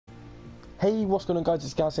Hey, what's going on guys,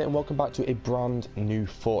 it's Gaz here and welcome back to a brand new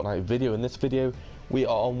Fortnite video. In this video we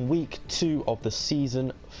are on week 2 of the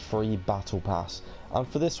season 3 battle pass, and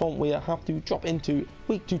for this one we have to drop into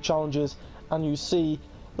week 2 challenges, and you see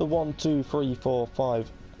the 1, 2, 3, 4,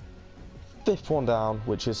 5, 5th one down,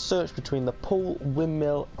 which is search between the pool,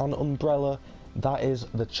 windmill and umbrella. That is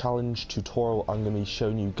the challenge tutorial I'm going to be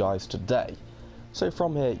showing you guys today. So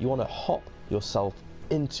from here you want to hop yourself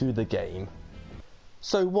into the game.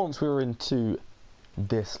 So once we're into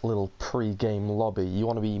this little pre-game lobby, you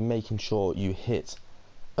want to be making sure you hit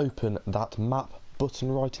open that map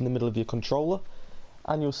button right in the middle of your controller,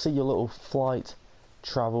 and you'll see your little flight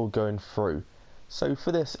travel going through. So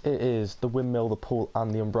for this it is the windmill, the pool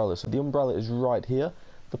and the umbrella. So the umbrella is right here,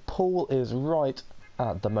 the pool is right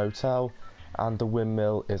at the motel, and the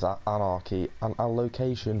windmill is at Anarchy, and our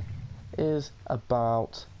location is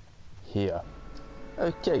about here.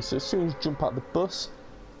 Okay, so as soon as you jump out the bus,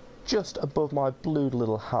 just above my blue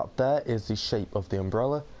little hat there is the shape of the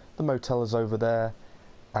umbrella. The motel is over there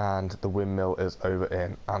and the windmill is over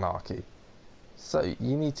in Anarchy. So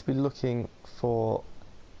you need to be looking for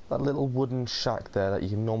that little wooden shack there that you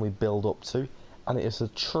can normally build up to, and it is a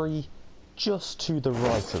tree just to the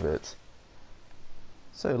right of it.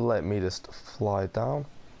 So let me just fly down.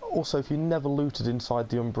 Also, if you never looted inside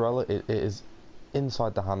the umbrella, it is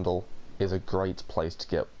inside the handle is a great place to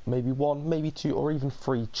get maybe 1, maybe 2 or even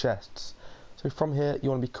 3 chests. So from here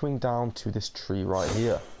you want to be coming down to this tree right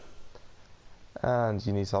here, and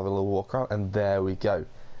you need to have a little walk around, and there we go.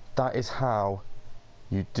 That is how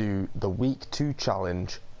you do the week 2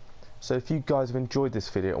 challenge. So if you guys have enjoyed this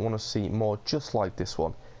video and want to see more just like this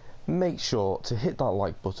one, make sure to hit that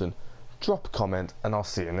like button, drop a comment, and I'll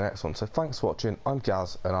see you in the next one. So thanks for watching. I'm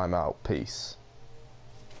Gaz and I'm out. Peace.